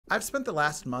I've spent the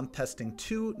last month testing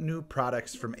two new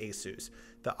products from ASUS,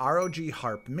 the ROG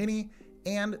Harpe Mini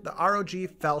and the ROG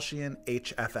Falchion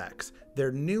HFX,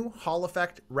 their new Hall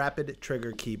Effect rapid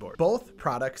trigger keyboard. Both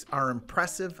products are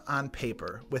impressive on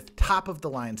paper with top of the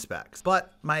line specs,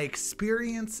 but my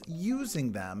experience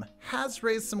using them has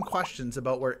raised some questions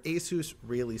about where ASUS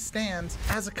really stands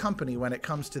as a company when it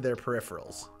comes to their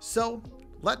peripherals. So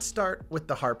let's start with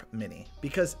the Harpe Mini,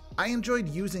 because I enjoyed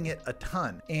using it a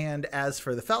ton. And as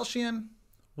for the Falchion,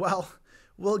 well,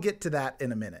 we'll get to that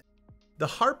in a minute. The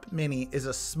Harpe Mini is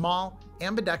a small,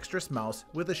 ambidextrous mouse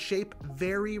with a shape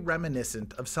very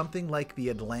reminiscent of something like the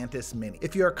Atlantis Mini.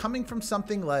 If you are coming from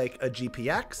something like a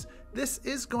GPX, this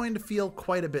is going to feel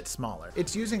quite a bit smaller.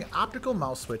 It's using optical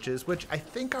mouse switches, which I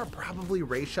think are probably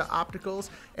Raisha opticals,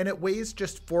 and it weighs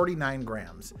just 49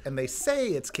 grams. And they say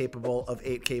it's capable of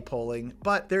 8K polling,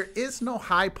 but there is no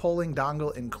high polling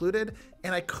dongle included,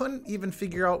 and I couldn't even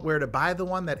figure out where to buy the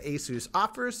one that ASUS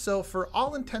offers, so for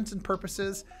all intents and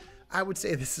purposes, I would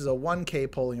say this is a 1K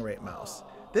polling rate mouse.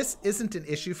 This isn't an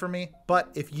issue for me, but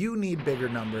if you need bigger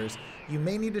numbers, you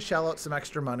may need to shell out some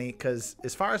extra money because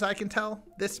as far as I can tell,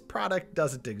 this product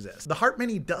doesn't exist. The Harpe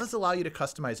Mini does allow you to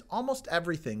customize almost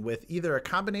everything with either a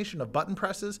combination of button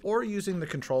presses or using the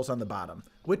controls on the bottom,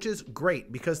 which is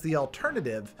great because the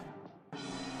alternative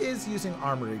is using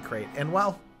Armory Crate, and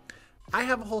well, I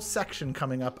have a whole section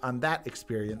coming up on that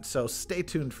experience, so stay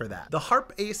tuned for that. The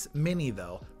Harpe Ace Mini,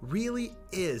 though, really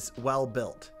is well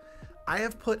built. I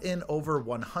have put in over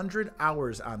 100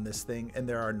 hours on this thing, and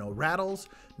there are no rattles,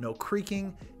 no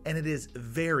creaking, and it is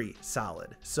very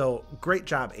solid. So great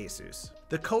job, ASUS.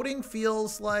 The coating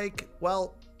feels like,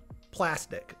 well,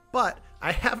 plastic, but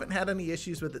I haven't had any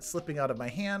issues with it slipping out of my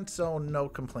hand, so no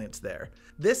complaints there.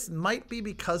 This might be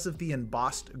because of the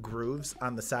embossed grooves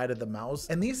on the side of the mouse,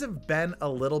 and these have been a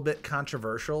little bit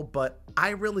controversial, but I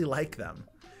really like them.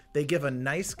 They give a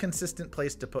nice consistent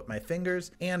place to put my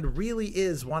fingers and really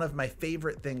is one of my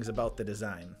favorite things about the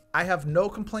design. I have no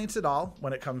complaints at all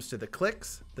when it comes to the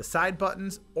clicks, the side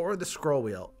buttons, or the scroll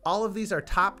wheel. All of these are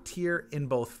top tier in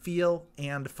both feel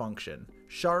and function.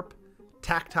 Sharp,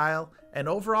 tactile, and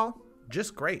overall,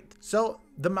 just great. So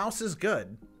the mouse is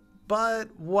good,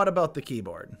 but what about the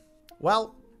keyboard?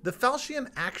 Well, the Falchion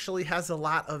actually has a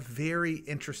lot of very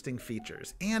interesting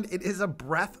features, and it is a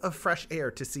breath of fresh air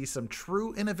to see some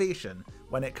true innovation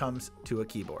when it comes to a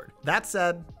keyboard. That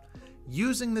said,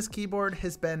 using this keyboard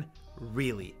has been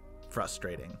really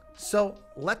frustrating. So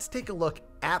let's take a look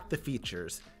at the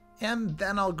features, and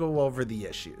then I'll go over the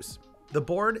issues. The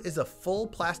board is a full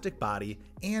plastic body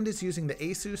and is using the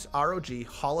ASUS ROG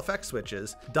Hall Effect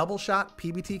switches, double shot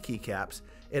PBT keycaps.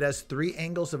 It has 3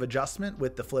 angles of adjustment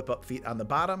with the flip up feet on the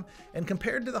bottom, and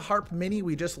compared to the Harpe Mini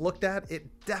we just looked at, it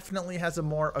definitely has a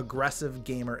more aggressive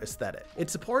gamer aesthetic. It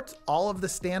supports all of the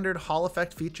standard Hall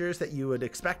Effect features that you would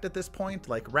expect at this point,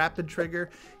 like rapid trigger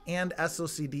and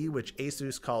SOCD, which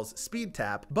ASUS calls speed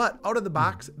tap, but out of the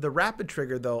box, the rapid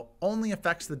trigger though only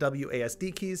affects the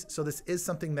WASD keys, so this is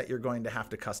something that you're going to have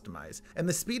to customize. And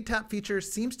the speed tap feature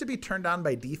seems to be turned on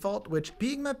by default, which,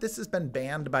 being that this has been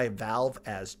banned by Valve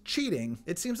as cheating,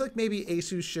 it seems like maybe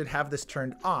ASUS should have this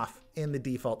turned off in the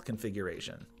default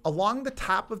configuration. Along the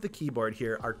top of the keyboard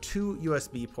here are 2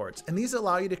 USB ports, and these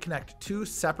allow you to connect 2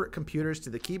 separate computers to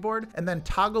the keyboard and then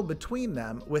toggle between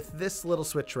them with this little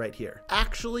switch right here.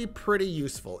 Actually pretty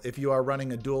useful if you are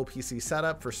running a dual PC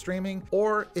setup for streaming,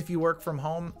 or if you work from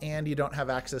home and you don't have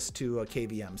access to a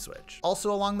KVM switch.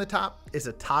 Also along the top is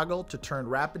a toggle to turn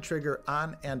rapid trigger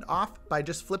on and off by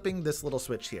just flipping this little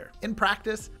switch here. In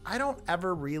practice, I don't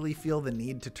ever really feel the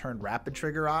need to turn rapid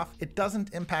trigger off. It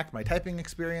doesn't impact my typing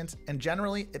experience, and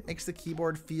generally it makes the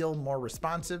keyboard feel more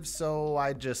responsive, so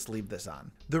I just leave this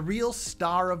on. The real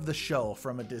star of the show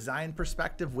from a design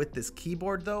perspective with this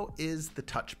keyboard though is the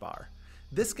touch bar.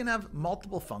 This can have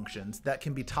multiple functions that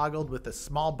can be toggled with a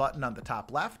small button on the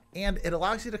top left, and it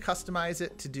allows you to customize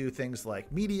it to do things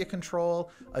like media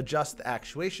control, adjust the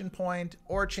actuation point,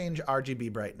 or change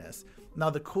RGB brightness. Now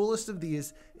the coolest of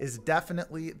these is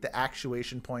definitely the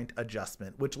actuation point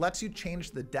adjustment, which lets you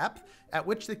change the depth at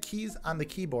which the keys on the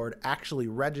keyboard actually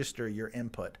register your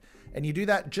input. And you do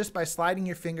that just by sliding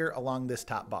your finger along this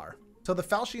top bar. So the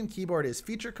Falchion keyboard is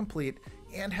feature complete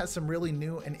and has some really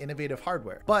new and innovative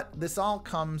hardware, but this all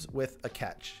comes with a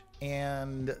catch.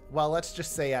 And well, let's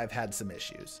just say I've had some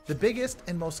issues. The biggest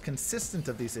and most consistent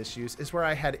of these issues is where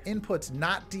I had inputs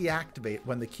not deactivate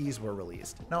when the keys were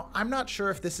released. Now, I'm not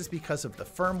sure if this is because of the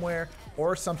firmware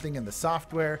or something in the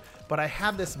software, but I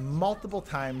had this multiple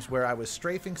times where I was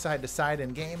strafing side to side in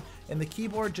game and the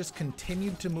keyboard just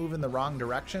continued to move in the wrong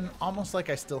direction, almost like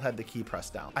I still had the key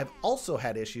pressed down. I've also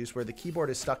had issues where the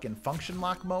keyboard is stuck in function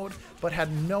lock mode, but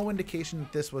had no indication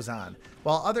that this was on,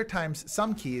 while other times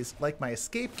some keys, like my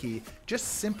escape key,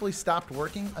 just simply stopped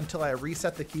working until I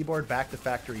reset the keyboard back to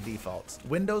factory defaults.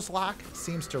 Windows lock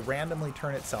seems to randomly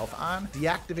turn itself on,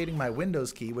 deactivating my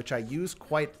Windows key, which I use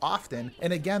quite often,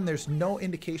 and again, there's no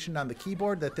indication on the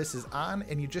keyboard that this is on,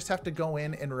 and you just have to go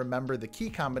in and remember the key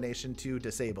combination to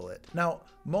disable it. Now,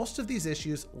 most of these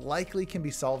issues likely can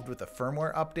be solved with a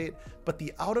firmware update, but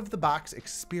the out-of-the-box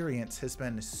experience has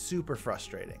been super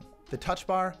frustrating. The touch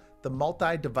bar, the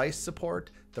multi-device support,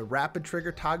 the rapid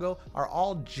trigger toggle are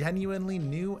all genuinely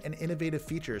new and innovative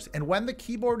features, and when the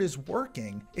keyboard is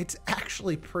working, it's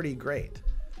actually pretty great.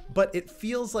 But it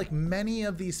feels like many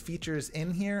of these features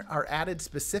in here are added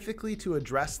specifically to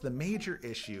address the major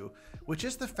issue, which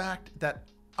is the fact that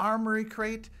Armory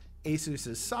Crate,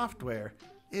 ASUS's software,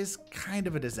 is kind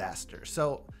of a disaster.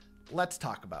 So let's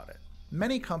talk about it.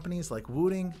 Many companies like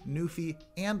Wooting, Newfie,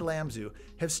 and Lamzu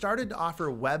have started to offer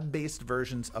web-based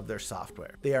versions of their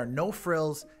software. They are no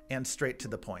frills and straight to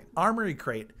the point. Armory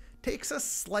Crate takes a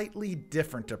slightly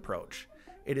different approach.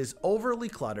 It is overly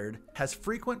cluttered, has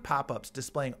frequent pop-ups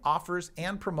displaying offers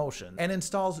and promotions, and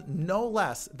installs no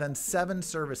less than 7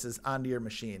 services onto your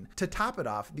machine. To top it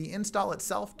off, the install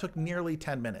itself took nearly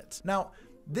 10 minutes. Now,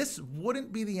 this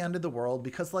wouldn't be the end of the world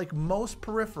because like most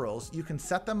peripherals, you can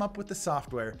set them up with the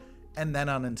software and then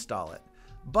uninstall it.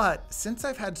 But since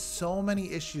I've had so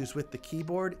many issues with the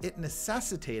keyboard, it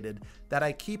necessitated that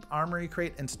I keep Armory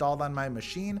Crate installed on my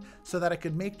machine so that I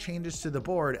could make changes to the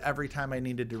board every time I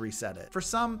needed to reset it. For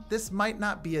some, this might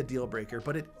not be a deal breaker,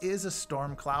 but it is a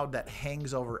storm cloud that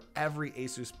hangs over every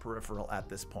ASUS peripheral at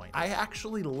this point. I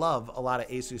actually love a lot of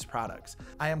ASUS products.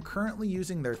 I am currently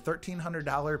using their $1,300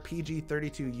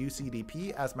 PG32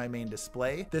 UCDP as my main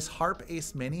display. This Harpe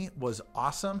Ace Mini was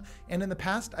awesome, and in the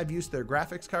past I've used their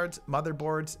graphics cards,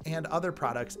 motherboards, and other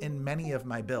products in many of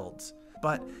my builds.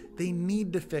 But they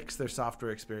need to fix their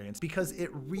software experience because it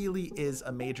really is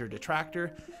a major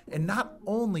detractor, and not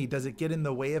only does it get in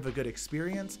the way of a good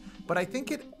experience, but I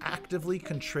think it actively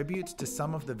contributes to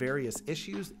some of the various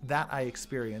issues that I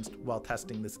experienced while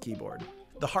testing this keyboard.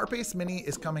 The Harpe Ace Mini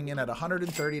is coming in at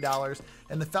 $130,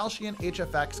 and the Falchion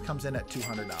HFX comes in at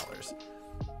 $200.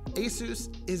 ASUS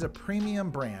is a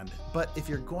premium brand, but if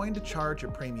you're going to charge a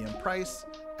premium price,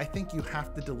 I think you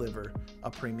have to deliver a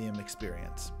premium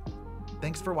experience.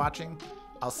 Thanks for watching.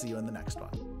 I'll see you in the next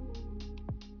one.